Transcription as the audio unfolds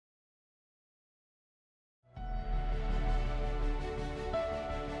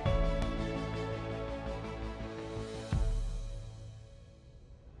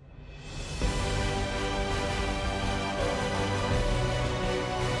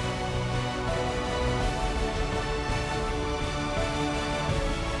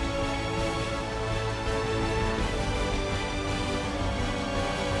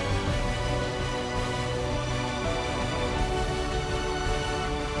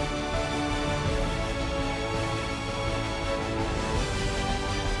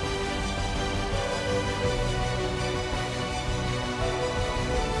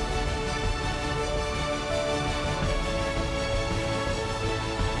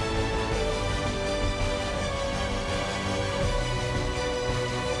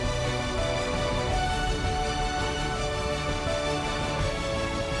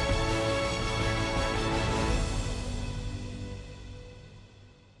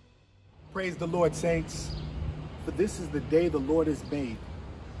Praise the Lord, saints, for this is the day the Lord has made.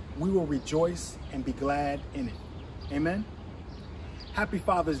 We will rejoice and be glad in it. Amen. Happy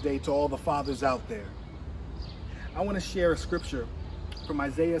Father's Day to all the fathers out there. I want to share a scripture from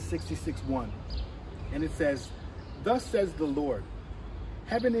Isaiah 66:1, and it says, "Thus says the Lord,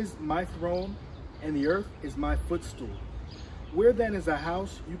 heaven is my throne and the earth is my footstool. Where then is a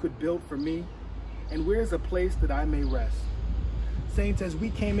house you could build for me, and where is a place that I may rest?" Saints, as we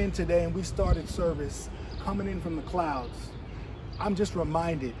came in today and we started service coming in from the clouds, I'm just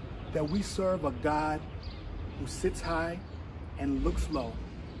reminded that we serve a God who sits high and looks low.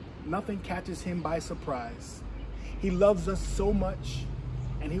 Nothing catches him by surprise. He loves us so much,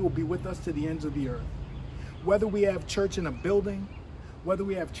 and he will be with us to the ends of the earth. Whether we have church in a building, whether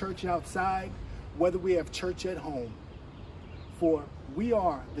we have church outside, whether we have church at home, for we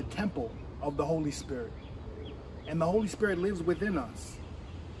are the temple of the Holy Spirit. And the Holy Spirit lives within us,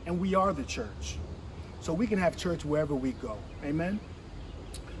 and we are the church. So we can have church wherever we go. Amen.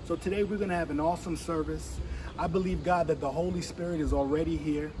 So today we're going to have an awesome service. I believe, God, that the Holy Spirit is already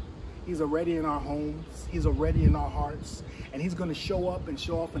here. He's already in our homes. He's already in our hearts. And he's going to show up and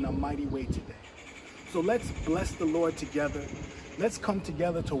show off in a mighty way today. So let's bless the Lord together. Let's come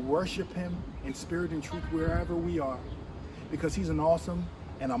together to worship him in spirit and truth wherever we are, because he's an awesome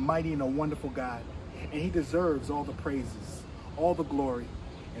and a mighty and a wonderful God. And he deserves all the praises, all the glory,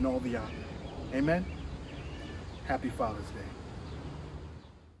 and all the honor. Amen. Happy Father's Day.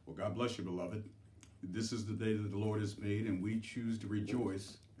 Well, God bless you, beloved. This is the day that the Lord has made, and we choose to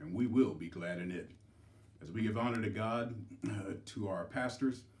rejoice, and we will be glad in it. As we give honor to God, to our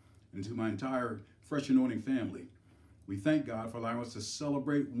pastors, and to my entire Fresh Anointing family, we thank God for allowing us to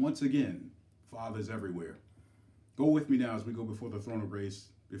celebrate once again fathers everywhere. Go with me now as we go before the throne of grace,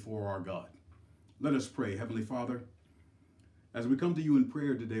 before our God. Let us pray. Heavenly Father, as we come to you in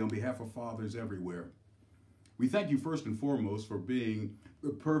prayer today on behalf of fathers everywhere, we thank you first and foremost for being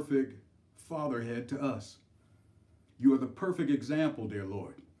the perfect fatherhead to us. You are the perfect example, dear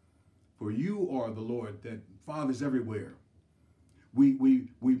Lord, for you are the Lord that fathers everywhere.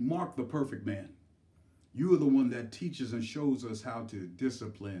 We mark the perfect man. You are the one that teaches and shows us how to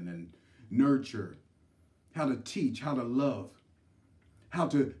discipline and nurture, how to teach, how to love, how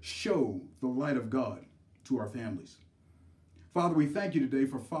to show the light of God to our families. Father, we thank you today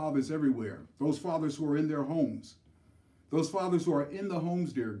for fathers everywhere, those fathers who are in their homes, those fathers who are in the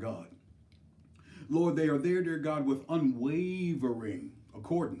homes, dear God. Lord, they are there, dear God, with unwavering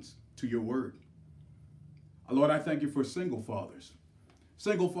accordance to your word. Lord, I thank you for single fathers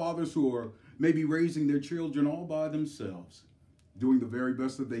who are maybe raising their children all by themselves, doing the very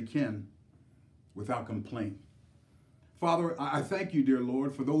best that they can without complaint. Father, I thank you, dear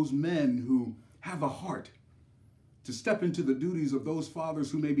Lord, for those men who have a heart to step into the duties of those fathers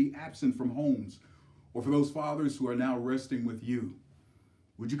who may be absent from homes, or for those fathers who are now resting with you.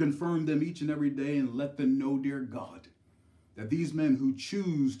 Would you confirm them each and every day and let them know, dear God, that these men who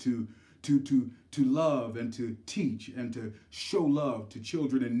choose to love and to teach and to show love to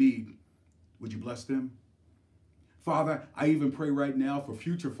children in need, would you bless them? Father, I even pray right now for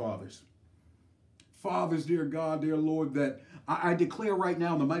future fathers. Fathers, dear God, dear Lord, that I declare right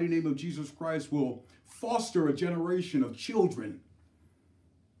now in the mighty name of Jesus Christ will foster a generation of children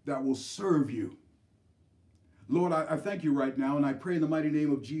that will serve you. Lord, I thank you right now, and I pray in the mighty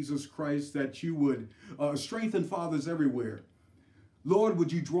name of Jesus Christ that you would strengthen fathers everywhere. Lord,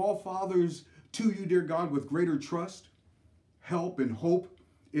 would you draw fathers to you, dear God, with greater trust, help, and hope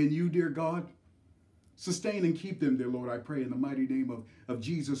in you, dear God. Sustain and keep them, dear Lord, I pray in the mighty name of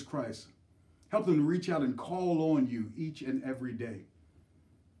Jesus Christ. Help them to reach out and call on you each and every day.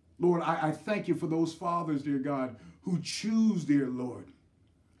 Lord, I thank you for those fathers, dear God, who choose, dear Lord,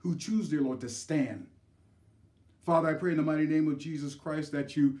 to stand. Father, I pray in the mighty name of Jesus Christ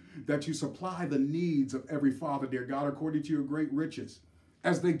that you supply the needs of every father, dear God, according to your great riches,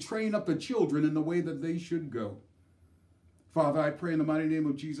 as they train up the children in the way that they should go. Father, I pray in the mighty name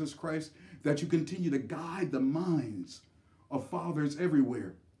of Jesus Christ that you continue to guide the minds of fathers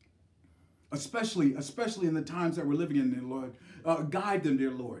everywhere, especially in the times that we're living in, dear Lord. Guide them,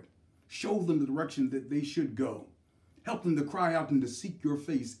 dear Lord. Show them the direction that they should go. Help them to cry out and to seek your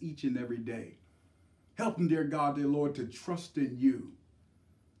face each and every day. Help them, dear God, dear Lord, to trust in you.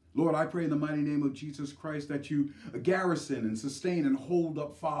 Lord, I pray in the mighty name of Jesus Christ that you garrison and sustain and hold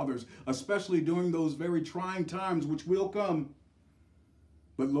up fathers, especially during those very trying times which will come.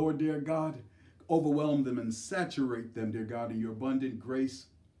 But Lord, dear God, overwhelm them and saturate them, dear God, in your abundant grace,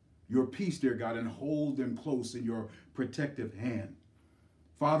 your peace, dear God, and hold them close in your protective hand.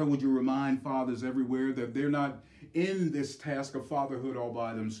 Father, would you remind fathers everywhere that they're not in this task of fatherhood all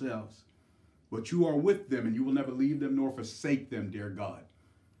by themselves. But you are with them, and you will never leave them nor forsake them, dear God.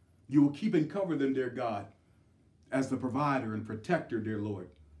 You will keep and cover them, dear God, as the provider and protector, dear Lord,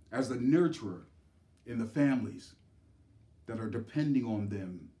 as the nurturer in the families that are depending on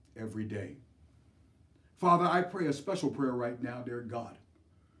them every day. Father, I pray a special prayer right now, dear God,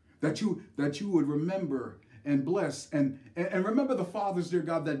 that you would remember and bless and remember the fathers, dear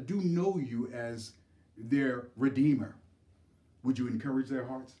God, that do know you as their Redeemer. Would you encourage their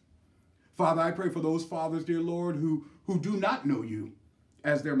hearts? Father, I pray for those fathers, dear Lord, who do not know you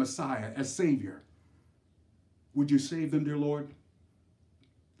as their Messiah, as Savior. Would you save them, dear Lord?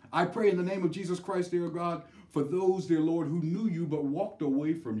 I pray in the name of Jesus Christ, dear God, for those, dear Lord, who knew you but walked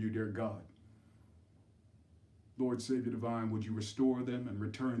away from you, dear God. Lord, Savior divine, would you restore them and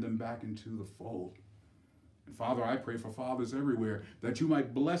return them back into the fold? And Father, I pray for fathers everywhere that you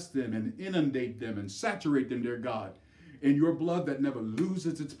might bless them and inundate them and saturate them, dear God, in your blood that never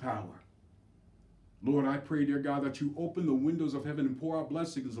loses its power. Lord, I pray, dear God, that you open the windows of heaven and pour out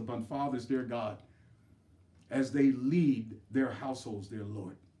blessings upon fathers, dear God, as they lead their households, dear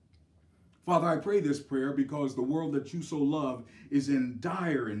Lord. Father, I pray this prayer because the world that you so love is in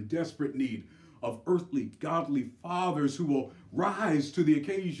dire and desperate need of earthly, godly fathers who will rise to the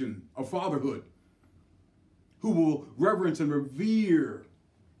occasion of fatherhood, who will reverence and revere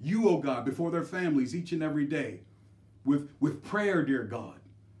you, O God, before their families each and every day with prayer, dear God.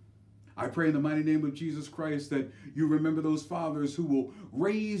 I pray in the mighty name of Jesus Christ that you remember those fathers who will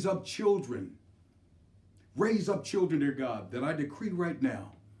raise up children. Raise up children, dear God, that I decree right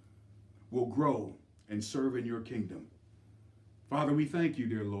now will grow and serve in your kingdom. Father, we thank you,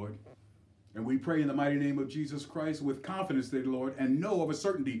 dear Lord. And we pray in the mighty name of Jesus Christ with confidence, dear Lord, and know of a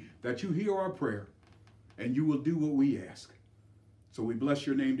certainty that you hear our prayer and you will do what we ask. So we bless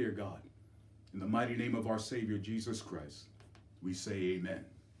your name, dear God. In the mighty name of our Savior, Jesus Christ, we say amen.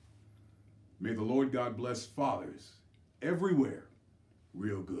 May the Lord God bless fathers everywhere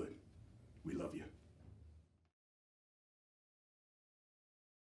real good. We love you.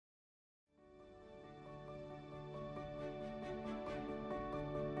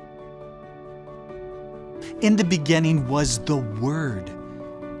 In the beginning was the Word.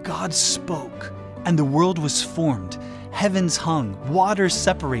 God spoke, and the world was formed. Heavens hung, waters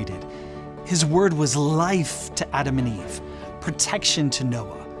separated. His word was life to Adam and Eve, protection to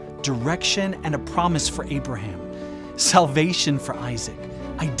Noah, direction and a promise for Abraham, salvation for Isaac,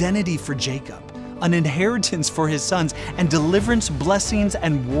 identity for Jacob, an inheritance for his sons, and deliverance, blessings,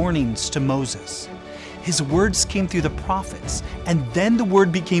 and warnings to Moses. His words came through the prophets, and then the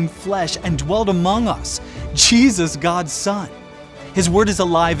Word became flesh and dwelt among us, Jesus, God's Son. His word is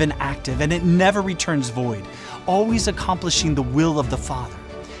alive and active, and it never returns void, always accomplishing the will of the Father.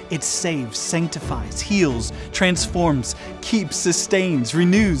 It saves, sanctifies, heals, transforms, keeps, sustains,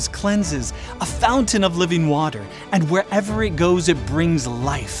 renews, cleanses, a fountain of living water, and wherever it goes, it brings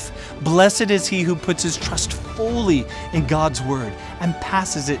life. Blessed is he who puts his trust fully in God's word and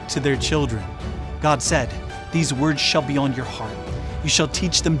passes it to their children. God said, "These words shall be on your heart. You shall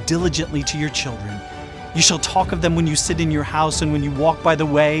teach them diligently to your children. You shall talk of them when you sit in your house and when you walk by the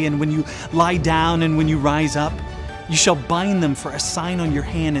way and when you lie down and when you rise up. You shall bind them for a sign on your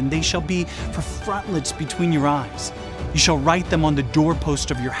hand, and they shall be for frontlets between your eyes. You shall write them on the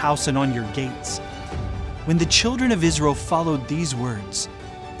doorpost of your house and on your gates." When the children of Israel followed these words,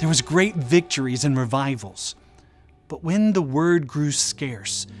 there was great victories and revivals. But when the word grew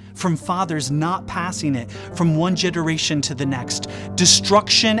scarce, from fathers not passing it from one generation to the next,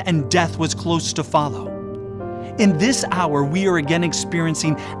 destruction and death was close to follow. In this hour, we are again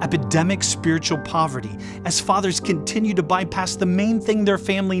experiencing epidemic spiritual poverty as fathers continue to bypass the main thing their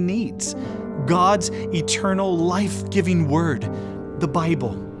family needs, God's eternal life-giving word, the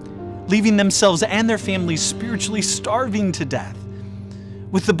Bible, leaving themselves and their families spiritually starving to death.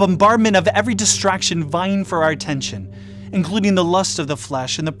 With the bombardment of every distraction vying for our attention, including the lust of the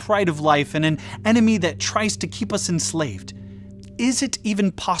flesh and the pride of life and an enemy that tries to keep us enslaved, is it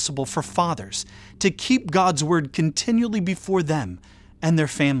even possible for fathers to keep God's word continually before them and their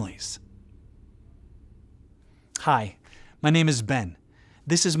families? Hi, my name is Ben.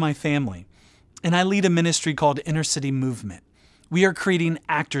 This is my family, and I lead a ministry called Inner City Movement. We are creating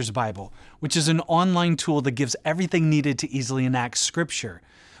Actors Bible, which is an online tool that gives everything needed to easily enact Scripture,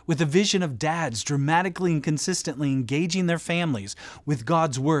 with a vision of dads dramatically and consistently engaging their families with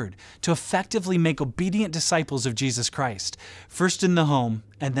God's Word to effectively make obedient disciples of Jesus Christ, first in the home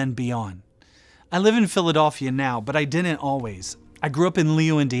and then beyond. I live in Philadelphia now, but I didn't always. I grew up in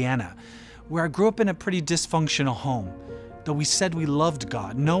Leo, Indiana, where I grew up in a pretty dysfunctional home. Though we said we loved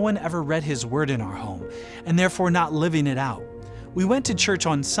God, no one ever read His Word in our home, and therefore not living it out. We went to church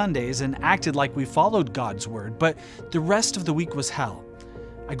on Sundays and acted like we followed God's word, but the rest of the week was hell.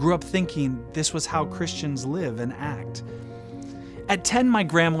 I grew up thinking this was how Christians live and act. At 10, my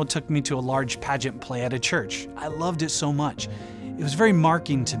grandma took me to a large pageant play at a church. I loved it so much. It was very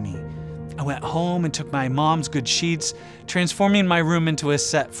marking to me. I went home and took my mom's good sheets, transforming my room into a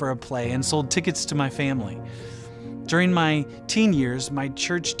set for a play, and sold tickets to my family. During my teen years, my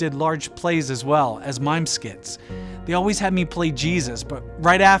church did large plays as well as mime skits. They always had me play Jesus, but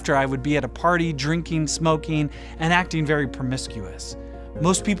right after I would be at a party, drinking, smoking, and acting very promiscuous.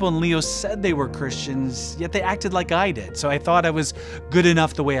 Most people in Leo said they were Christians, yet they acted like I did, so I thought I was good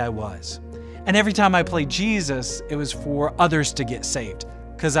enough the way I was. And every time I played Jesus, it was for others to get saved,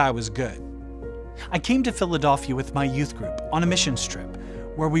 because I was good. I came to Philadelphia with my youth group on a missions trip,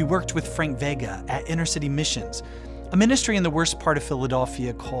 where we worked with Frank Vega at Inner City Missions, a ministry in the worst part of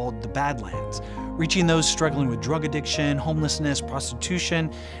Philadelphia called the Badlands, reaching those struggling with drug addiction, homelessness,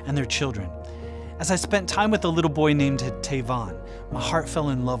 prostitution, and their children. As I spent time with a little boy named Tavon, my heart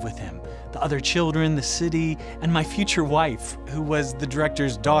fell in love with him, the other children, the city, and my future wife, who was the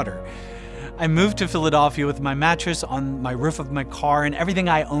director's daughter. I moved to Philadelphia with my mattress on my roof of my car and everything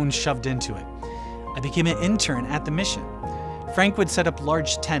I owned shoved into it. I became an intern at the mission. Frank would set up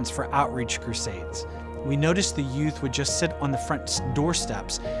large tents for outreach crusades. We noticed the youth would just sit on the front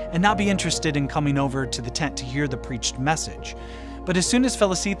doorsteps and not be interested in coming over to the tent to hear the preached message. But as soon as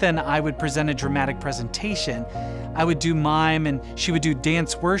Felicita and I would present a dramatic presentation, I would do mime and she would do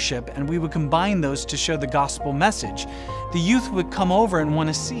dance worship, and we would combine those to show the gospel message. The youth would come over and want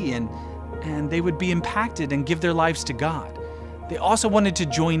to see, and they would be impacted and give their lives to God. They also wanted to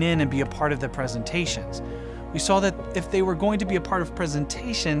join in and be a part of the presentations. We saw that if they were going to be a part of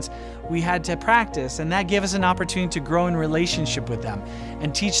presentations, we had to practice, and that gave us an opportunity to grow in relationship with them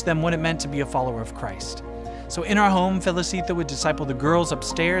and teach them what it meant to be a follower of Christ. So in our home, Felicita would disciple the girls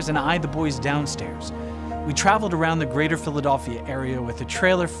upstairs and I the boys downstairs. We traveled around the greater Philadelphia area with a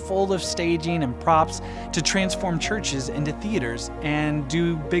trailer full of staging and props to transform churches into theaters and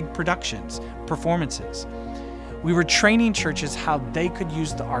do big productions, performances. We were training churches how they could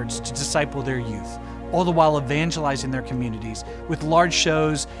use the arts to disciple their youth, all the while evangelizing their communities with large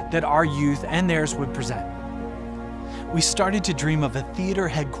shows that our youth and theirs would present. We started to dream of a theater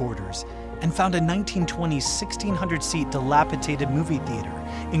headquarters and found a 1920s 1,600-seat dilapidated movie theater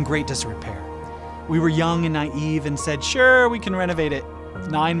in great disrepair. We were young and naive and said, sure, we can renovate it.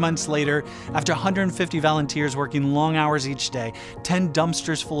 9 months later, after 150 volunteers working long hours each day, 10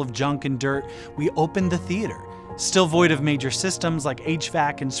 dumpsters full of junk and dirt, we opened the theater. Still void of major systems like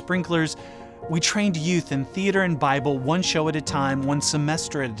HVAC and sprinklers, we trained youth in theater and Bible one show at a time, one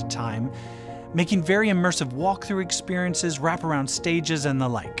semester at a time, making very immersive walkthrough experiences, wraparound stages, and the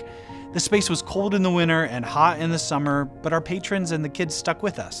like. The space was cold in the winter and hot in the summer, but our patrons and the kids stuck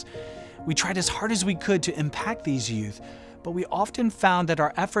with us. We tried as hard as we could to impact these youth, but we often found that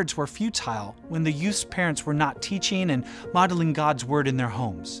our efforts were futile when the youth's parents were not teaching and modeling God's word in their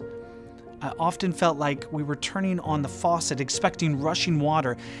homes. I often felt like we were turning on the faucet, expecting rushing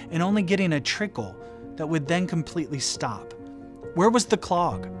water, and only getting a trickle that would then completely stop. Where was the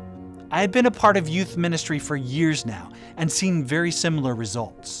clog? I had been a part of youth ministry for years now and seen very similar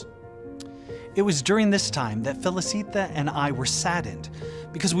results. It was during this time that Felicita and I were saddened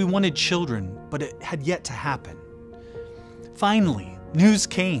because we wanted children, but it had yet to happen. Finally, news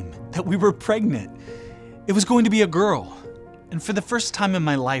came that we were pregnant. It was going to be a girl. And for the first time in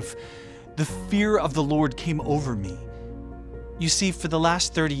my life, the fear of the Lord came over me. You see, for the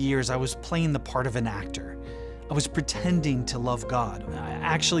last 30 years, I was playing the part of an actor. I was pretending to love God. I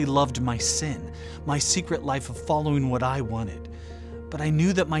actually loved my sin, my secret life of following what I wanted. But I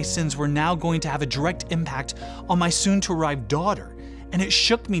knew that my sins were now going to have a direct impact on my soon-to-arrive daughter, and it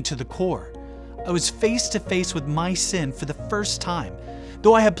shook me to the core. I was face to face with my sin for the first time.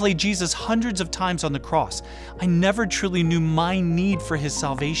 Though I had played Jesus hundreds of times on the cross, I never truly knew my need for his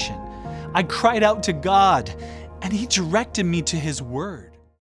salvation. I cried out to God, and he directed me to his word.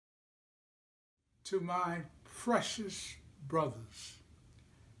 To my precious brothers,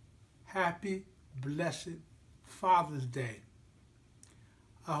 happy, blessed Father's Day.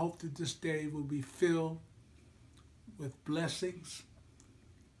 I hope that this day will be filled with blessings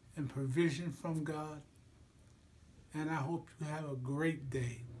and provision from God. And I hope you have a great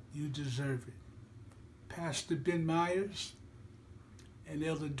day. You deserve it. Pastor Ben Meyers and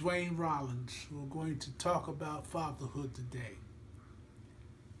Elder Duane Rawlins, who are going to talk about fatherhood today.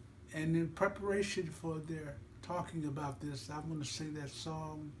 And in preparation for their talking about this, I'm going to sing that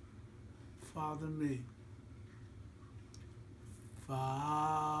song, Father Me.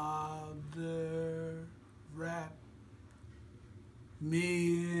 Father, wrap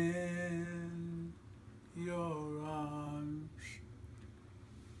me in your arms.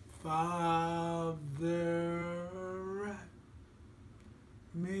 Father, wrap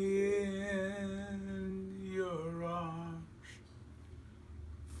me in your arms.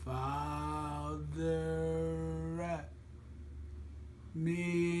 Father, wrap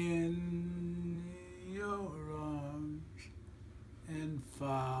me in your arms, and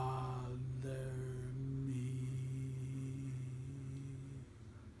Father me.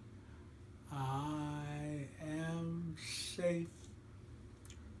 I am safe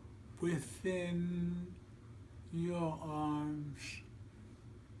within your arms.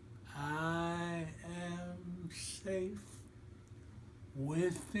 I am safe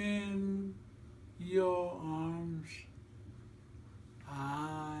within your arms.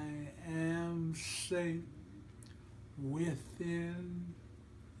 I am safe within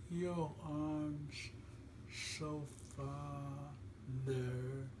your arms. So Father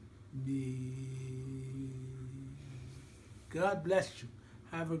me. God bless you.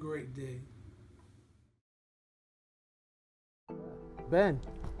 Have a great day. Ben,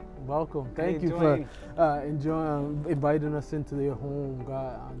 welcome. Thank you Duane. for inviting us into your home,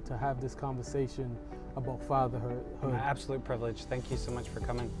 God, to have this conversation about fatherhood. My absolute privilege. Thank you so much for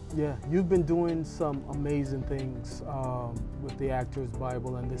coming. Yeah, you've been doing some amazing things with the Actors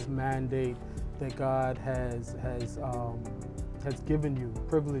Bible and this mandate that God has given you,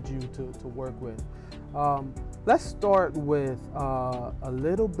 privileged you to work with. Let's start with a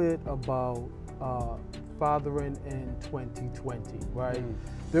little bit about fathering in 2020, right?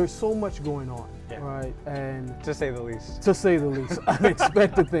 There's so much going on, right? And to say the least. To say the least,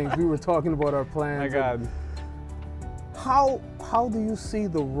 unexpected things. We were talking about our plans. My God. How do you see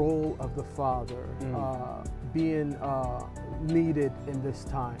the role of the father being needed in this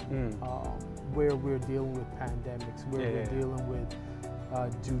time, where we're dealing with pandemics, where we're dealing with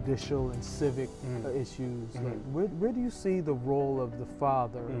judicial and civic issues? Like, where do you see the role of the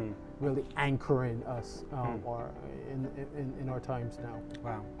father really anchoring us or in our times now?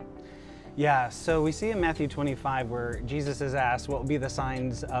 Wow. Yeah, so we see in Matthew 25 where Jesus is asked, what will be the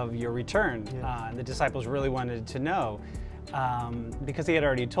signs of your return? And the disciples really wanted to know because he had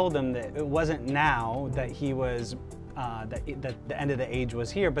already told them that it wasn't now that he was, that the end of the age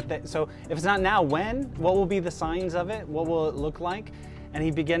was here, but so if it's not now, when? What will be the signs of it? What will it look like? And he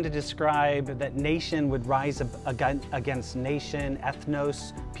began to describe that nation would rise up against nation,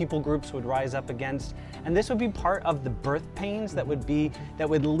 ethnos, people groups would rise up against, and this would be part of the birth pains that would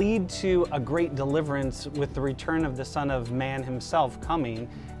lead to a great deliverance with the return of the Son of Man himself coming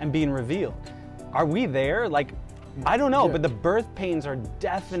and being revealed. Are we there? Like, I don't know, but the birth pains are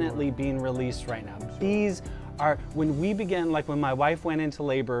definitely being released right now. These are, when we begin, like when my wife went into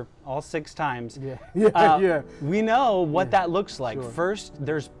labor all 6 times, we know what that looks like. First,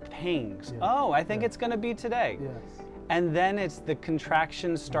 there's pangs. Oh, I think it's going to be today. And then it's the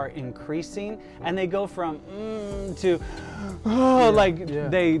contractions start increasing, and they go from to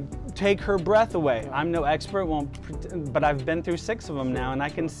they take her breath away. I'm no expert, but I've been through 6 of them now, and I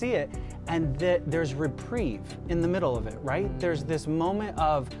can see it. And there's reprieve in the middle of it, right? There's this moment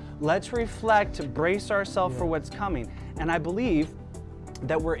of let's reflect, brace ourselves for what's coming. And I believe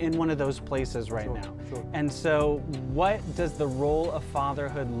that we're in one of those places right now. And so what does the role of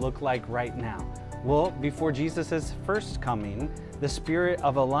fatherhood look like right now? Well, before Jesus' first coming, the spirit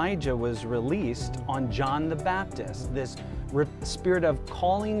of Elijah was released on John the Baptist, this spirit of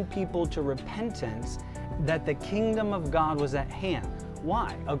calling people to repentance, that the kingdom of God was at hand.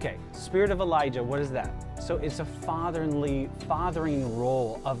 Why? Okay, spirit of Elijah, what is that? So it's a fathering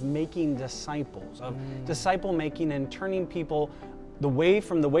role of making disciples, of disciple making and turning people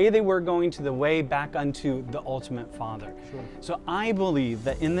from the way they were going to the way back unto the ultimate Father. So I believe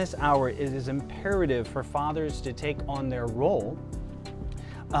that in this hour it is imperative for fathers to take on their role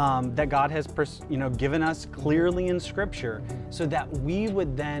that God has given us clearly in Scripture, so that we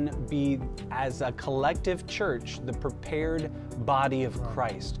would then be, as a collective church, the prepared body of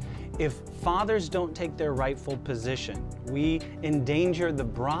Christ. If fathers don't take their rightful position, we endanger the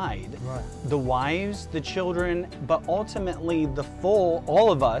bride, the wives, the children, but ultimately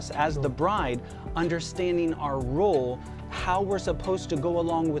all of us as the bride, understanding our role, how we're supposed to go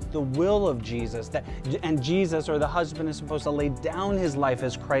along with the will of Jesus, and Jesus, or the husband, is supposed to lay down his life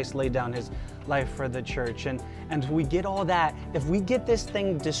as Christ laid down his life for the church. And we get all that. If we get this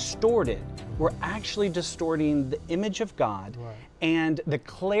thing distorted, we're actually distorting the image of God and the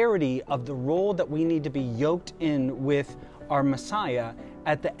clarity of the role that we need to be yoked in with our Messiah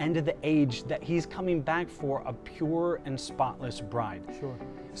at the end of the age, that he's coming back for a pure and spotless bride. Sure.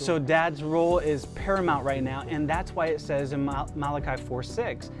 So dad's role is paramount right now, and that's why it says in Malachi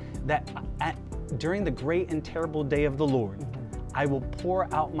 4:6 that during the great and terrible day of the Lord, I will pour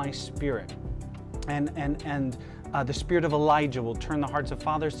out my spirit, and the spirit of Elijah will turn the hearts of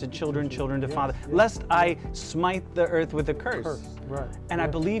fathers to children, children to fathers, lest I smite the earth with a curse. Right. And I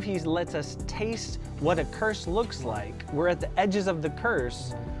believe he lets us taste what a curse looks like. We're at the edges of the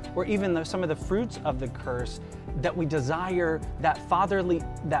curse, or even some of the fruits of the curse, that we desire, that fatherly,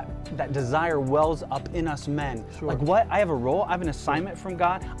 that desire wells up in us men. Sure. Like, what? I have a role, I have an assignment from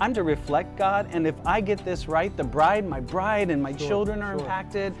God. I'm to reflect God, and if I get this right, my bride and my children are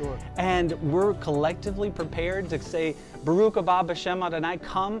impacted, and we're collectively prepared to say, Baruch Haba B'Shem Adonai,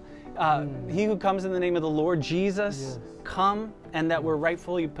 come, he who comes in the name of the Lord Jesus, come, and that we're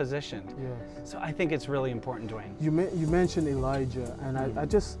rightfully positioned. So I think it's really important, Duane. You mentioned Elijah, and I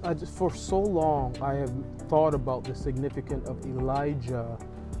just for so long I have thought about the significance of Elijah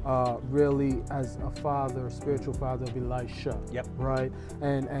really as a father, spiritual father of Elisha. Right?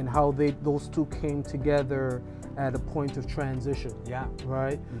 And how those two came together at a point of transition.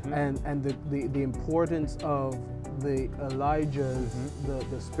 Right? And the importance of the Elijahs,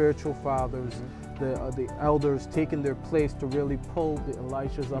 the spiritual fathers, the elders taking their place to really pull the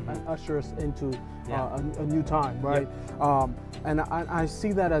Elishas up and usher us into a new time, right? And I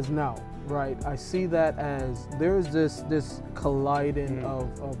see that as now, right? I see that as there's this colliding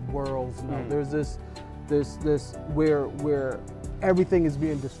of worlds now. There's this where everything is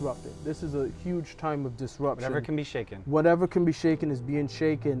being disrupted. This is a huge time of disruption. Whatever can be shaken. Whatever can be shaken is being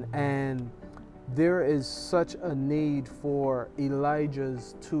shaken, and there is such a need for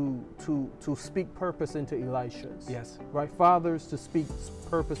Elijahs to speak purpose into Elishas. Right? Fathers to speak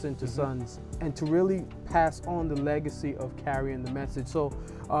purpose into sons, and to really pass on the legacy of carrying the message. So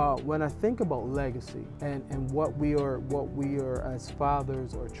when I think about legacy and what we are as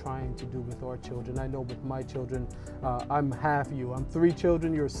fathers are trying to do with our children, I know with my children, I'm half you. I'm 3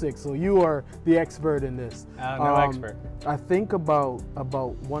 children, you're 6, so you are the expert in this. No expert. I think about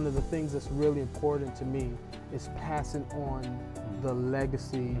one of the things that's really important to me is passing on the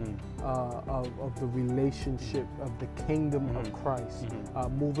legacy of the relationship of the kingdom of Christ.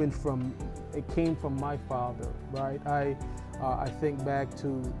 Moving from, it came from my father, right? I think back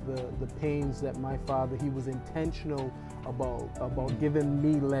to the pains that my father, he was intentional about giving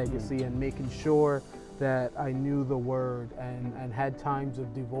me legacy and making sure that I knew the word and had times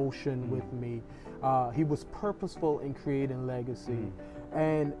of devotion with me. He was purposeful in creating legacy.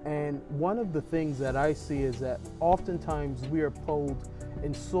 And one of the things that I see is that oftentimes we are pulled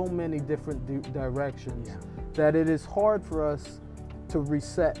in so many different directions that it is hard for us to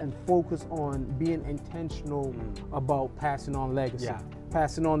reset and focus on being intentional about passing on legacy.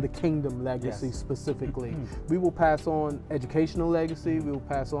 Passing on the kingdom legacy specifically. We will pass on educational legacy, we will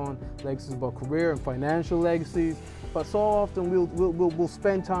pass on legacies about career and financial legacies, but so often we'll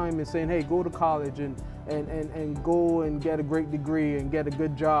spend time in saying, hey, go to college and go and get a great degree and get a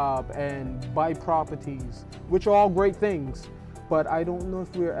good job and buy properties, which are all great things, but I don't know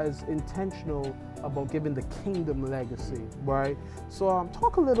if we're as intentional about giving the kingdom legacy, right? So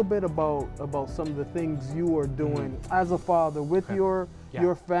talk a little bit about some of the things you are doing as a father with your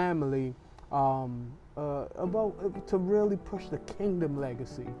family about to really push the kingdom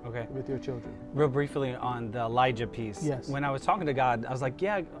legacy with your children. Real briefly on the Elijah piece. When I was talking to God, I was like,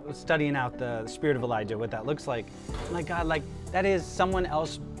 I was studying out the spirit of Elijah, what that looks like. I'm like, God, like that is someone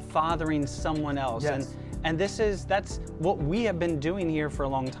else fathering someone else. And that's what we have been doing here for a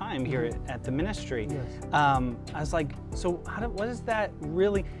long time here at the ministry. I was like, so what is that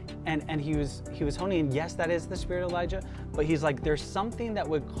really? And he was honing in, yes, that is the spirit of Elijah, but he's like, there's something that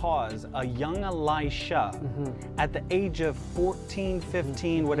would cause a young Elisha at the age of 14,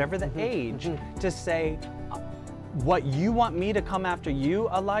 15, whatever the age, to say, what you want me to come after you,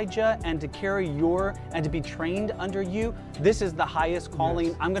 Elijah, and to carry and to be trained under you, this is the highest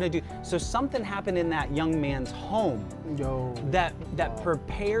calling I'm going to do. So something happened in that young man's home that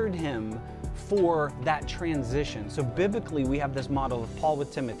prepared him for that transition. So biblically, we have this model of Paul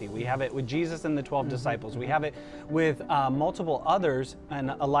with Timothy. We have it with Jesus and the 12 disciples. We have it with multiple others, and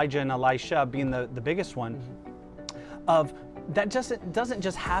Elijah and Elisha being the biggest one, of that doesn't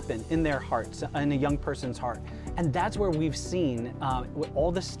just happen in their hearts, in a young person's heart. And that's where we've seen with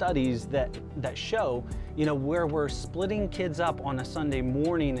all the studies that show, where we're splitting kids up on a Sunday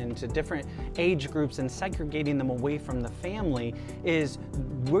morning into different age groups and segregating them away from the family, is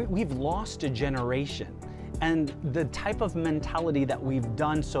we've lost a generation. And the type of mentality that we've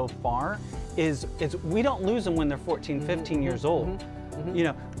done so far is we don't lose them when they're 14, 15 years old. You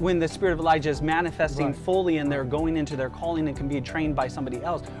know, when the spirit of Elijah is manifesting fully and they're going into their calling and can be trained by somebody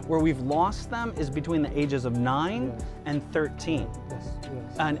else. Where we've lost them is between the ages of 9 and 13.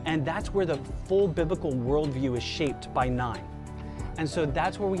 And that's where the full biblical worldview is shaped by 9. And so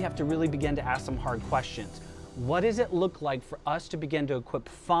that's where we have to really begin to ask some hard questions. What does it look like for us to begin to equip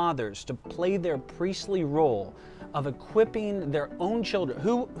fathers to play their priestly role of equipping their own children?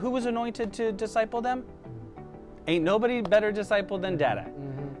 Who was anointed to disciple them? Ain't nobody better disciple than Dada.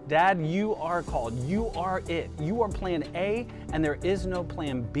 Dad, you are called. You are it. You are plan A, and there is no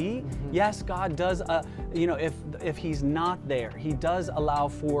plan B. Yes, God does, you know, if he's not there, he does allow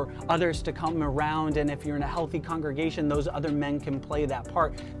for others to come around, and if you're in a healthy congregation, those other men can play that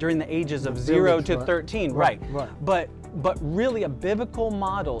part during the ages of 0 to 13. Right. But really a biblical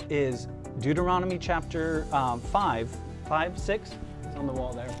model is Deuteronomy chapter 5, 6, it's on the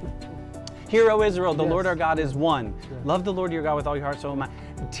wall there. Hear, O Israel, the Lord our God is one. Love the Lord your God with all your heart, soul, and mind.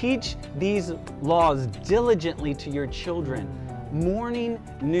 Teach these laws diligently to your children, morning,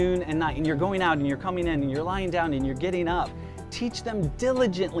 noon, and night. And you're going out and you're coming in and you're lying down and you're getting up. Teach them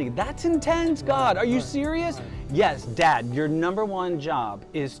diligently. That's intense, God. Are you serious? Yes, Dad, your number one job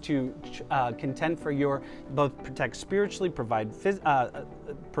is to contend for your, both protect spiritually, provide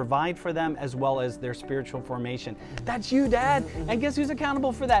for them, as well as their spiritual formation. That's you, Dad. And guess who's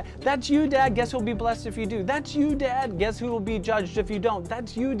accountable for that? That's you, Dad. Guess who'll be blessed if you do? That's you, Dad. Guess who will be judged if you don't?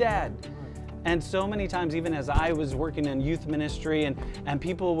 That's you, Dad. And so many times, even as I was working in youth ministry, and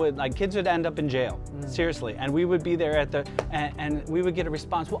people would, like, kids would end up in jail, seriously. And we would be there at the, and we would get a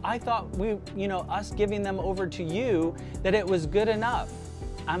response. Well, I thought us giving them over to you, that it was good enough.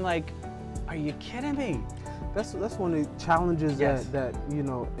 I'm like, are you kidding me? That's one of the challenges that you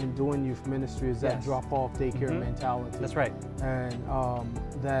know, in doing youth ministry is that drop-off daycare mentality. That's right. And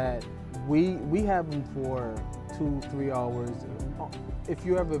that we have them for 2-3 hours. If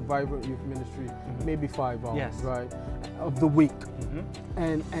you have a vibrant youth ministry, maybe 5 hours, right, of the week.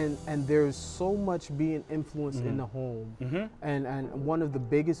 And there's so much being influenced in the home. And one of the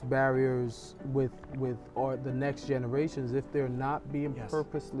biggest barriers with the next generations, if they're not being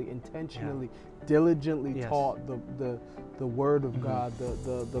purposely, intentionally, diligently taught the word of God,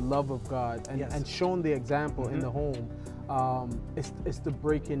 the love of God, and shown the example in the home, it's the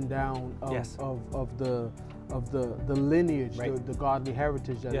breaking down of the lineage, the godly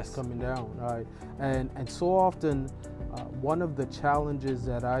heritage that is coming down, right? And so often, one of the challenges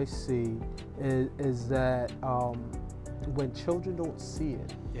that I see is that when children don't see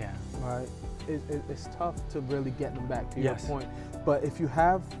it, right, it's tough to really get them back to your point. But if you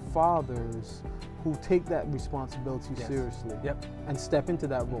have fathers who take that responsibility seriously and step into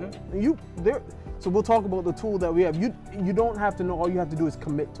that role, so we'll talk about the tool that we have. You don't have to know. All you have to do is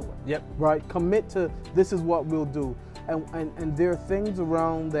commit to it. Right? Commit to, this is what we'll do. And there are things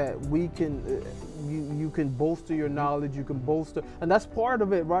around that we can, you can bolster your knowledge, you can bolster, and that's part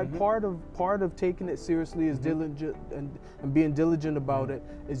of it, right? Part of taking it seriously is diligent and being diligent about it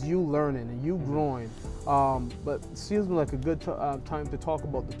is you learning and you growing. But it seems like a good time to talk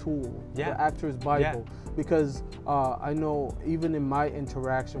about the tool, the Actor's Bible, because I know even in my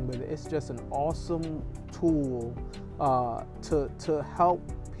interaction with it, it's just an awesome tool to help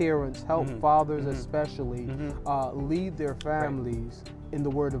parents, help fathers especially, lead their families in the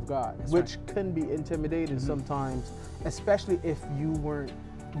Word of God, which can be intimidating sometimes, especially if you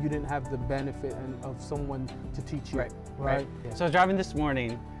didn't have the benefit of someone to teach you. Right. So I was driving this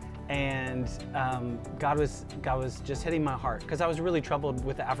morning, and God was just hitting my heart, because I was really troubled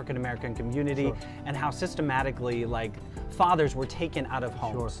with the African American community and how systematically, like, fathers were taken out of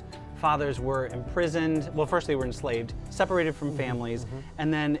homes. Fathers were imprisoned. Well, first they were enslaved, separated from families,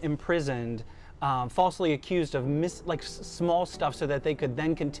 and then imprisoned, falsely accused of small stuff so that they could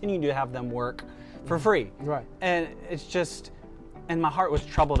then continue to have them work for free. And it's just, and my heart was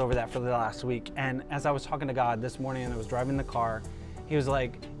troubled over that for the last week. And as I was talking to God this morning and I was driving the car, he was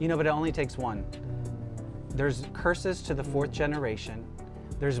like, but it only takes one. There's curses to the 4th generation.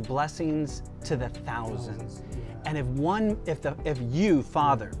 There's blessings to the thousands. And if you,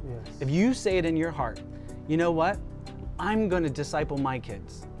 father, if you say it in your heart, you know what? I'm going to disciple my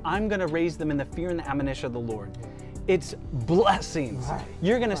kids. I'm going to raise them in the fear and the admonition of the Lord. It's blessings.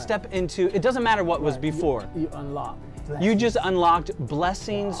 You're going to step into, it doesn't matter what was before. You unlock. You just unlocked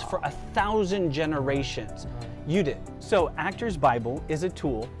blessings for 1,000 generations. You did. So Actor's Bible is a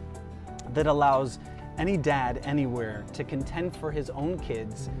tool that allows any dad anywhere to contend for his own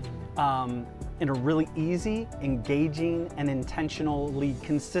kids in a really easy, engaging, and intentionally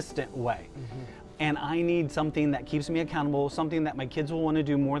consistent way. and I need something that keeps me accountable, something that my kids will want to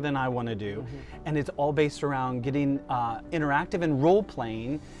do more than I want to do. And it's all based around getting interactive and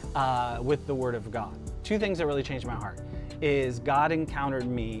role-playing with the Word of God. Two things that really changed my heart is God encountered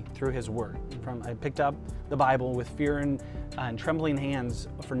me through His Word. I picked up the Bible with fear and trembling hands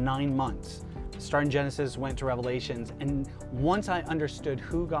for 9 months. Starting Genesis, went to Revelations, and once I understood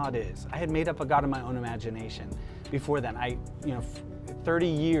who God is, I had made up a God in my own imagination. Before then, 30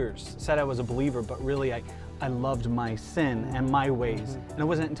 years said I was a believer, but really I loved my sin and my ways. And it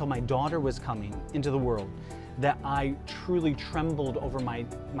wasn't until my daughter was coming into the world that I truly trembled over my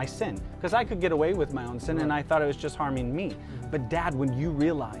sin. Because I could get away with my own sin, and I thought it was just harming me. But Dad, when you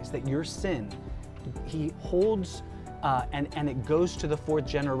realize that your sin, He holds and it goes to the 4th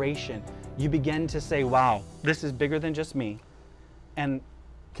generation, you begin to say, wow, this is bigger than just me. And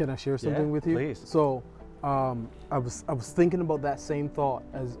can I share something with you? Please. So I was thinking about that same thought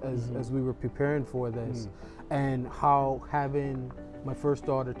as we were preparing for this, and how having my first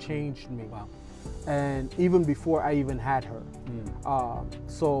daughter changed me. Wow. And even before I even had her.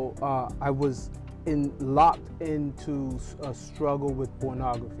 I was locked into a struggle with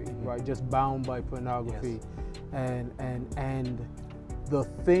pornography, right? Just bound by pornography. Yes. And the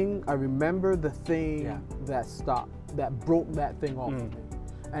thing, I remember the thing that broke that thing off of me.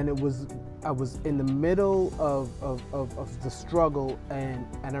 And I was in the middle of the struggle, and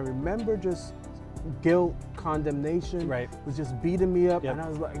I remember just guilt, condemnation was just beating me up. And I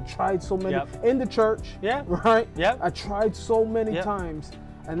was like, I tried so many in the church, right? I tried so many times,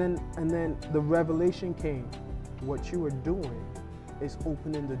 and then the revelation came. What you are doing is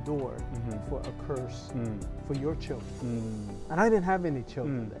opening the door for a curse for your children. And I didn't have any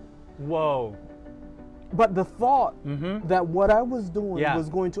children then. Whoa. But the thought that what I was doing was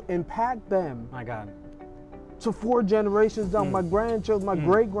going to impact them. My God. To 4 generations down, my grandchildren, my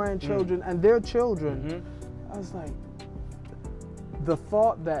great-grandchildren, and their children. I was like, the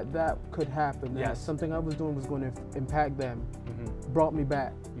thought that that could happen, that something I was doing was going to impact them, brought me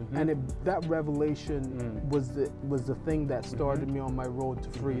back. And that revelation was the thing that started me on my road to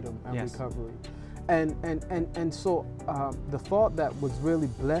freedom and recovery. And so the thought that was really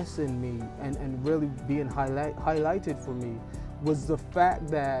blessing me and really being highlighted for me was the fact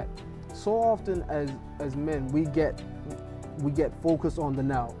that so often as men we get focused on the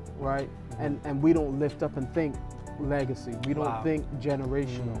now, right? And we don't lift up and think legacy. We don't think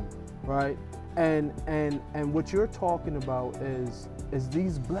generational, right? And what you're talking about is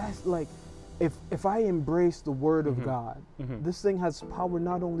these blessed, like, if I embrace the Word of God, this thing has power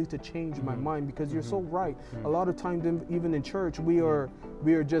not only to change my mind, because you're so right. A lot of times, even in church, we are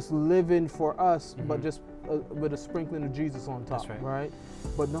just living for us, but just with a sprinkling of Jesus on top, right?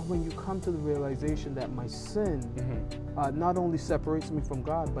 But now when you come to the realization that my sin not only separates me from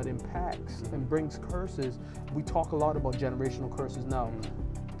God, but impacts and brings curses. We talk a lot about generational curses now.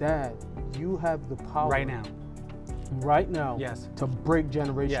 Dad, you have the power right now to break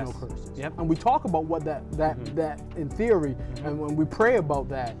generational curses. And we talk about what that in theory, and when we pray about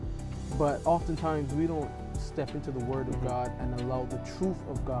that, but oftentimes we don't step into the Word of God and allow the truth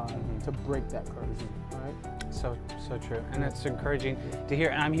of God to break that curse, right? So true, and it's encouraging to hear,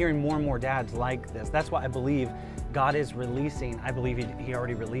 and I'm hearing more and more dads like this. That's why I believe God is releasing. I believe he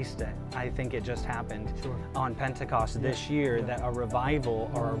already released it. I think it just happened on Pentecost this year, that a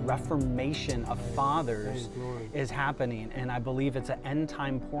revival or a reformation of fathers is happening, and I believe it's an end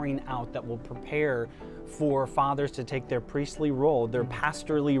time pouring out that will prepare for fathers to take their priestly role, their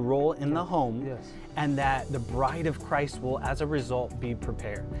pastorly role in the home, and that the bride of Christ will, as a result, be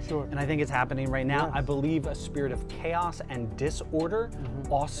prepared. And I think it's happening right now. I believe a spirit of chaos and disorder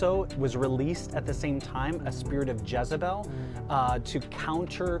also was released at the same time, a spirit of Jezebel, to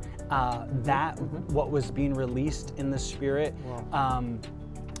counter what was being released in the spirit.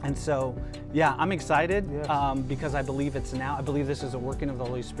 And so, I'm excited because I believe it's now. I believe this is a working of the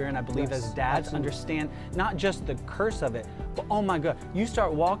Holy Spirit, and I believe as dads understand not just the curse of it, but oh my God, you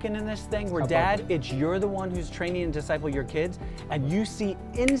start walking in this thing where Dad, you're the one who's training and disciple your kids, and you see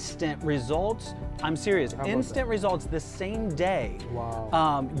instant results. I'm serious, instant results the same day.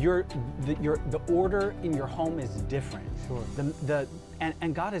 The order in your home is different.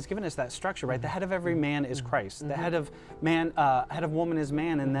 And God has given us that structure, right? The head of every man is Christ. The head of man, head of woman is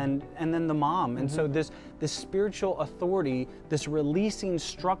man, and then the mom. And so this spiritual authority, this releasing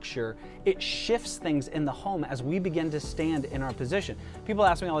structure, it shifts things in the home as we begin to stand in our position. People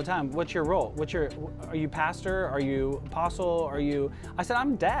ask me all the time, "What's your role? Are you pastor? Are you apostle? I said,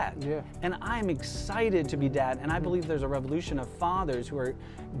 I'm dad, and I'm excited to be dad. And I believe there's a revolution of fathers who are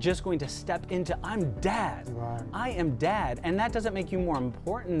just going to step into, I'm dad. I am dad, and that doesn't make you more more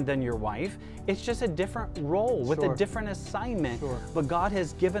important than your wife. It's just a different role with a different assignment. But God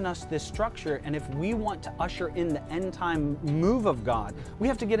has given us this structure, and if we want to usher in the end time move of God, we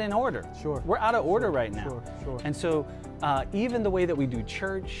have to get in order. We're out of order right now. And so even the way that we do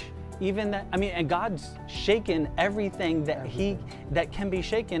church, even that, I mean, and God's shaken everything that that can be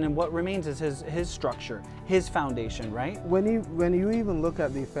shaken, and what remains is his structure, his foundation, right? When you even look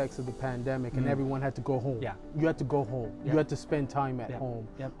at the effects of the pandemic, and everyone had to go home. You had to go home. You had to spend time at home.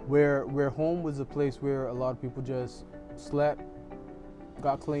 Where home was a place where a lot of people just slept,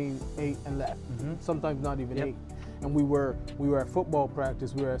 got clean, ate, and left. Sometimes not even ate. And we were at football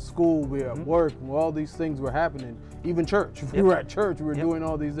practice, we were at school, we were at work, and all these things were happening. Even church, we were at church, we were doing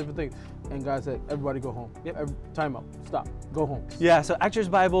all these different things. And God said, everybody go home. Time out, stop, go home. Yeah, so Actors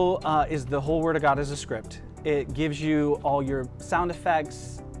Bible is the whole Word of God as a script. It gives you all your sound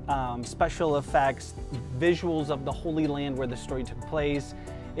effects, special effects, visuals of the Holy Land where the story took place.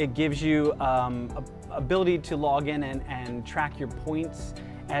 It gives you ability to log in and track your points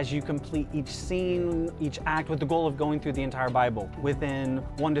as you complete each scene, each act, with the goal of going through the entire Bible within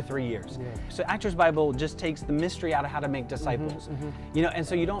 1 to 3 years. So Actors Bible just takes the mystery out of how to make disciples. You know, and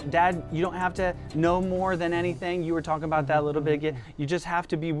so you don't have to know more than anything. You were talking about that a little bit. You just have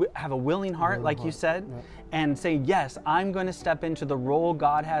to have a willing heart, like you said, and say, yes, I'm going to step into the role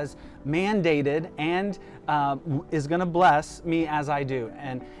God has mandated and is going to bless me as I do.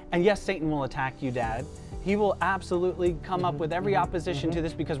 And yes, Satan will attack you, Dad. He will absolutely come up with every opposition to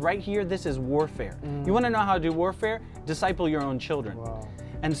this, because right here, this is warfare. You want to know how to do warfare? Disciple your own children.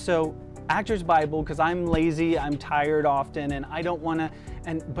 And so Actors Bible, because I'm lazy, I'm tired often, and I don't want to,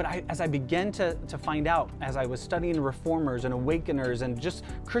 but as I began to find out, as I was studying reformers and awakeners and just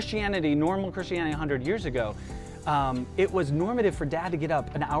Christianity, normal Christianity 100 years ago, it was normative for Dad to get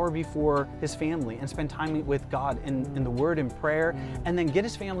up an hour before his family and spend time with God in the Word and prayer, and then get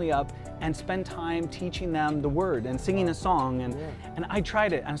his family up and spend time teaching them the Word and singing a song. And I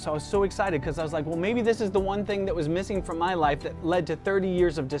tried it, and so I was so excited, because I was like, well, maybe this is the one thing that was missing from my life that led to 30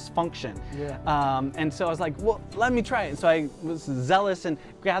 years of dysfunction. And so I was like, well, let me try it. And so I was zealous and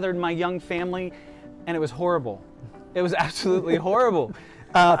gathered my young family, and it was horrible. It was absolutely horrible.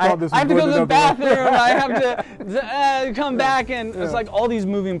 I have to go to the bathroom, I have to come back, and it's like all these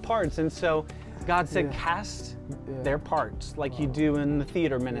moving parts. And so God said, cast their parts like you do in the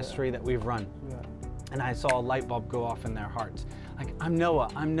theater ministry that we've run. And I saw a light bulb go off in their hearts. Like, I'm Noah,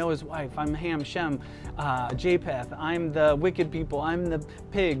 I'm Noah's wife, I'm Ham, Shem, Japheth, I'm the wicked people, I'm the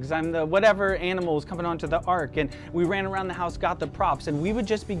pigs, I'm the whatever animals coming onto the ark. And we ran around the house, got the props, and we would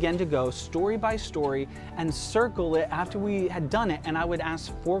just begin to go story by story and circle it after we had done it. And I would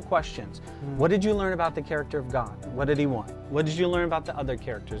ask 4 questions. What did you learn about the character of God? What did he want? What did you learn about the other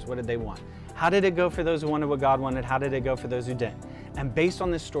characters? What did they want? How did it go for those who wanted what God wanted? How did it go for those who didn't? And based on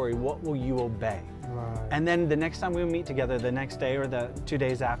this story, what will you obey? And then the next time we would meet together, the next day or the 2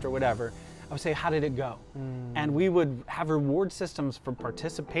 days after, whatever, I would say, how did it go? And we would have reward systems for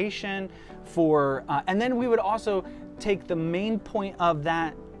participation, and then we would also take the main point of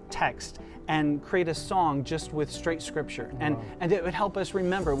that text and create a song just with straight scripture. And it would help us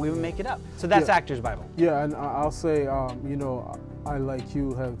remember. We would make it up. So that's Actors Bible. Yeah, and I'll say, you know, I, like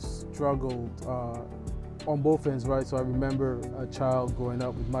you, have struggled on both ends, right? So I remember a child growing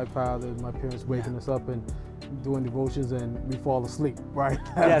up with my father, my parents waking us up and doing devotions, and we fall asleep, right?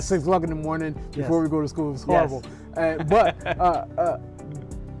 At 6 o'clock in the morning before we go to school. It was horrible.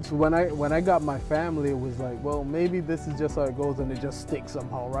 So when I got my family, it was like, well, maybe this is just how it goes, and it just sticks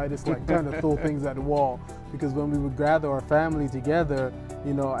somehow, right? It's like trying to throw things at the wall, because when we would gather our family together,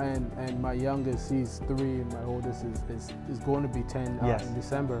 you know, and my youngest, he's 3, and my oldest is going to be 10 in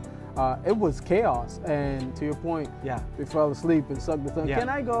December. It was chaos, and to your point, we fell asleep and sucked the thumb. Can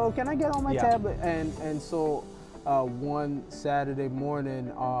I go? Can I get on my tablet? And so one Saturday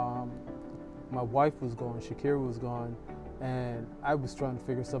morning, my wife was gone, Shakira was gone, and I was trying to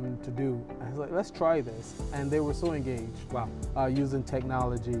figure something to do. I was like, let's try this. And they were so engaged using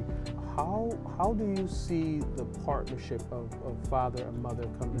technology. How do you see the partnership of father and mother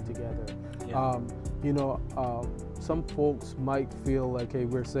coming together? You know, some folks might feel like, hey,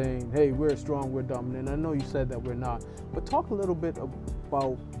 we're saying, hey, we're strong, we're dominant. I know you said that we're not, but talk a little bit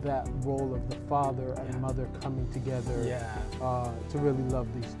about that role of the father and mother coming together to really love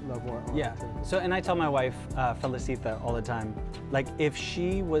our children. So, and I tell my wife, Felicita, all the time, like, if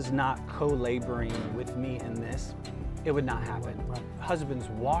she was not co-laboring with me in this, it would not happen. Husbands,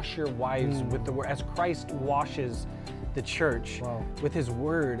 wash your wives with the word, as Christ washes the church Wow. with his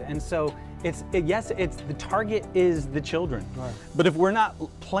word. And so yes, it's the target is the children. Right. But if we're not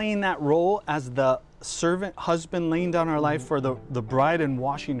playing that role as the servant husband laying down our life for the bride and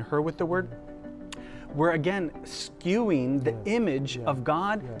washing her with the word, we're again skewing the image of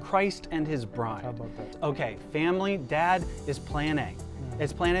God, Christ, and his bride. How about that? Okay, family, dad is plan A.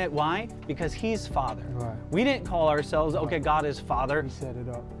 It's plan A. Why? Because he's father. Right. We didn't call ourselves, okay, God is father. He set it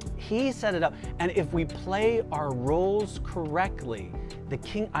up. He set it up. And if we play our roles correctly, the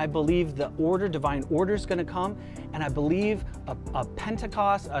king, I believe the order, divine order is going to come. And I believe a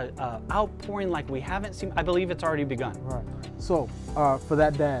Pentecost, a outpouring like we haven't seen, I believe it's already begun. Right. So, for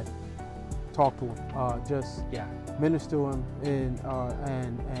that dad, talk to him. Just minister to him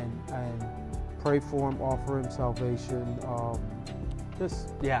and pray for him, offer him salvation. Just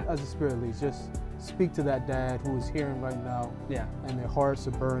as the Spirit leads, just speak to that dad who is hearing right now. Yeah. And their hearts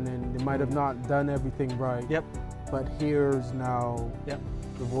are burning. They might have not done everything right. Yep. But hears now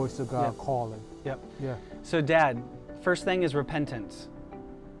the voice of God calling. Yep. Yeah. So dad, first thing is repentance.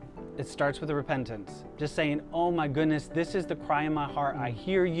 It starts with a repentance. Just saying, oh my goodness, this is the cry in my heart. I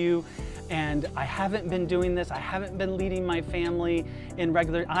hear you, and I haven't been doing this. I haven't been leading my family in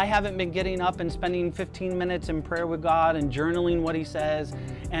regular, I haven't been getting up and spending 15 minutes in prayer with God and journaling what he says,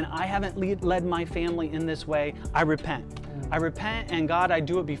 and I haven't led my family in this way. I repent. I repent, and God, I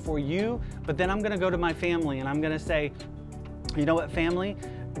do it before you, but then I'm gonna go to my family and I'm gonna say, you know what, family?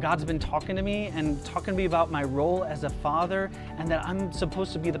 God's been talking to me and talking to me about my role as a father, and that I'm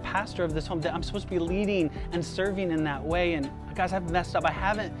supposed to be the pastor of this home, that I'm supposed to be leading and serving in that way. And guys, I've messed up. I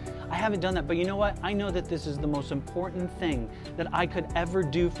haven't done that. But you know what? I know that this is the most important thing that I could ever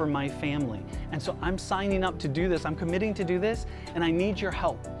do for my family. And so I'm signing up to do this. I'm committing to do this, and I need your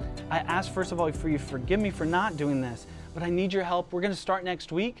help. I ask, first of all, for you to forgive me for not doing this, but I need your help. We're going to start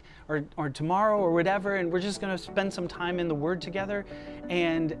next week or tomorrow or whatever, and we're just going to spend some time in the Word together.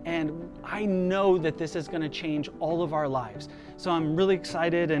 And I know that this is going to change all of our lives. So I'm really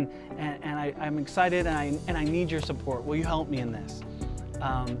excited, and I'm excited, and I need your support. Will you help me in this?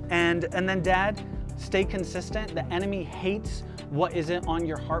 And then, Dad, stay consistent. The enemy hates what isn't on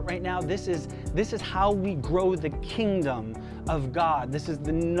your heart right now. This is how we grow the kingdom of God. This is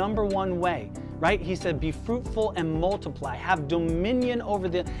the number one way, right? He said, be fruitful and multiply, have dominion over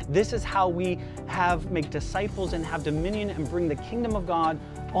this is how we make disciples and have dominion and bring the kingdom of God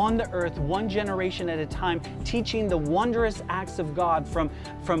on the earth, one generation at a time, teaching the wondrous acts of God from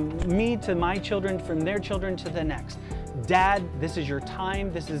me to my children, from their children to the next. Dad, this is your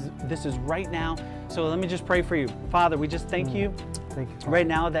time. This is right now. So let me just pray for you. Father, we just thank you right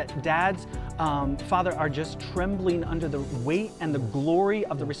now that dads, Father, are just trembling under the weight and the glory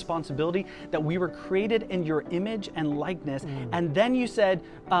of the responsibility that we were created in your image and likeness. And then you said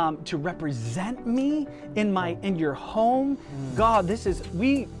to represent me in your home. God, this is,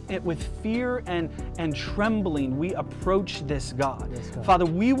 with fear and trembling, we approach this, God. Yes, God. Father,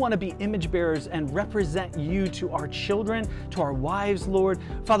 we want to be image bearers and represent you to our children, to our wives, Lord.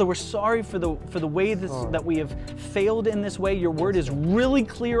 Father, we're sorry for the way that we have failed in this way. Your word is really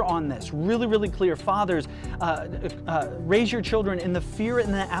clear on this, really clear. Fathers, raise your children in the fear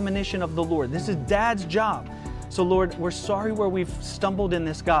and the admonition of the Lord. This is Dad's job. So Lord, we're sorry where we've stumbled in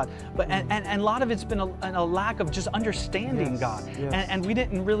this, God. But and a lot of it's been a lack of just understanding, God. Yes. And we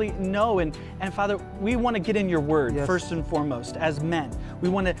didn't really know. And Father, we want to get in your word first and foremost as men. We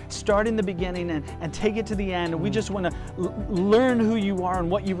want to start in the beginning and take it to the end. And we just want to learn who you are and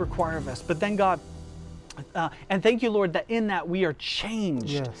what you require of us. But then, God, and thank you, Lord, that in that we are changed.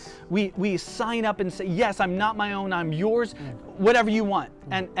 Yes. We sign up and say, yes, I'm not my own, I'm yours, whatever you want.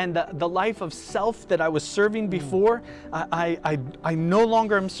 And the life of self that I was serving before, I no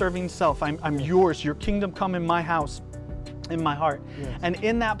longer am serving self. I'm yours. Your kingdom come in my house, in my heart. Yes. And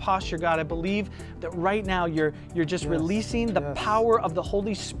in that posture, God, I believe that right now you're just releasing the power of the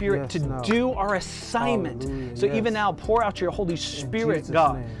Holy Spirit to do our assignment. Hallelujah. So even now, pour out your Holy Spirit,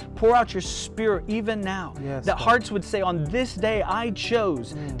 God. Name. Pour out your Spirit even now. Yes, that hearts would say, on this day I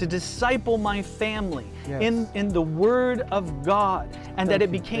chose to disciple my family in the Word of God, and that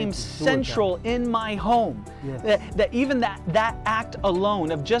it became central in my home. Yes. That even that act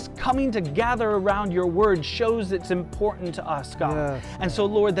alone of just coming to gather around your Word shows it's important to us, God. Yes. And so,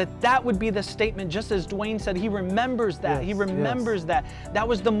 Lord, that would be the statement, just as Duane said, he remembers that. Yes, he remembers that. That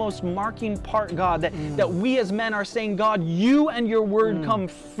was the most marking part, God, that we as men are saying, God, you and your word come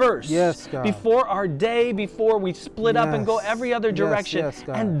first. Yes, God. Before our day, before we split up and go every other direction. Yes,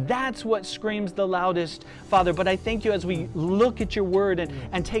 God. And that's what screams the loudest, Father. But I thank you as we look at your word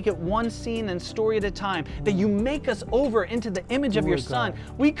and take it one scene and story at a time, that you make us over into the image of your Son.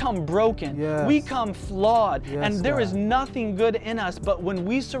 We come broken. Yes. We come flawed. Yes, and there God. is nothing good in us. But when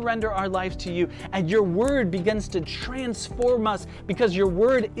we surrender our lives to you and your word begins to transform us, because your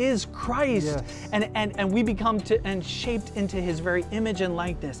word is Christ, and we become and shaped into his very image and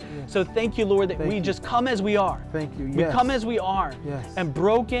likeness. So thank you, Lord, that we just come as we are. Thank you. We come as we are and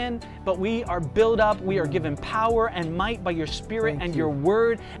broken, but we are built up. We are given power and might by your Spirit and your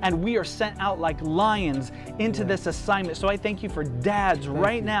word, and we are sent out like lions into this assignment. So I thank you for dads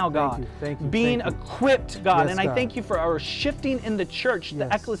right now, God, being equipped, God. And I thank you for our shifting in the church, the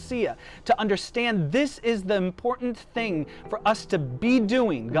ecclesia, to understand this is the important thing for us to be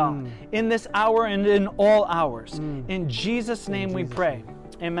doing, God, in this hour and in all hours. In Jesus' name we pray.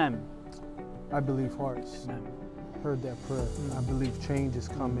 Amen. I believe hearts heard that prayer. I believe change is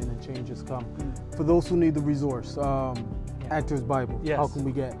coming and change has come. For those who need the resource, Actors Bible. How can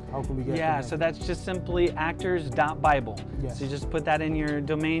we get? Yeah, so that's just simply actors.bible. Yes. So you just put that in your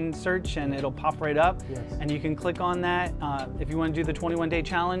domain search and it'll pop right up. Yes. And you can click on that. If you want to do the 21-day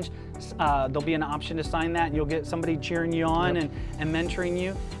challenge, there'll be an option to sign that. You'll get somebody cheering you on and mentoring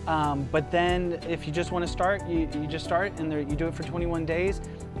you. But then if you just want to start, you just start and you do it for 21 days.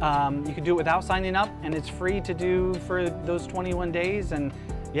 You can do it without signing up, and it's free to do for those 21 days. And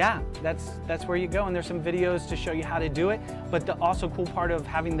yeah, that's where you go. And there's some videos to show you how to do it. But the also cool part of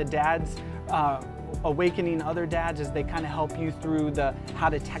having the dads awakening other dads is they kind of help you through the how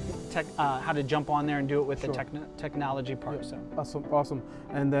to jump on there and do it with the technology part. So awesome.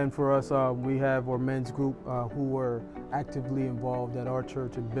 And then for us, we have our men's group who were actively involved at our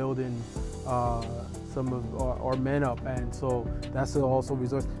church in building some of our men up, and so that's also a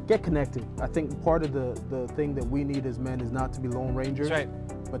resource. Get connected. I think part of the thing that we need as men is not to be lone rangers, that's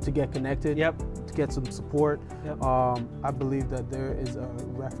right, but to get connected. To get some support. I believe that there is a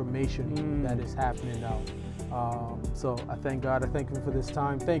reformation that is happening now. So I thank God. I thank you for this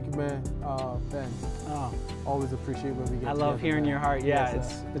time. Thank you, man. Ben. Always appreciate when we get together. I love hearing your heart. Yeah,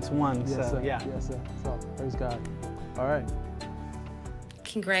 it's one. Yes, so sir. yeah. Yes, sir. So praise God. All right.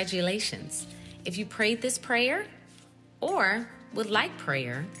 Congratulations. If you prayed this prayer or would like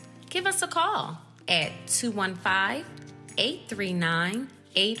prayer, give us a call at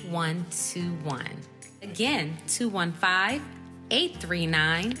 215-839-8121. Again,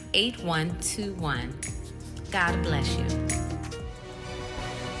 215-839-8121. God bless you.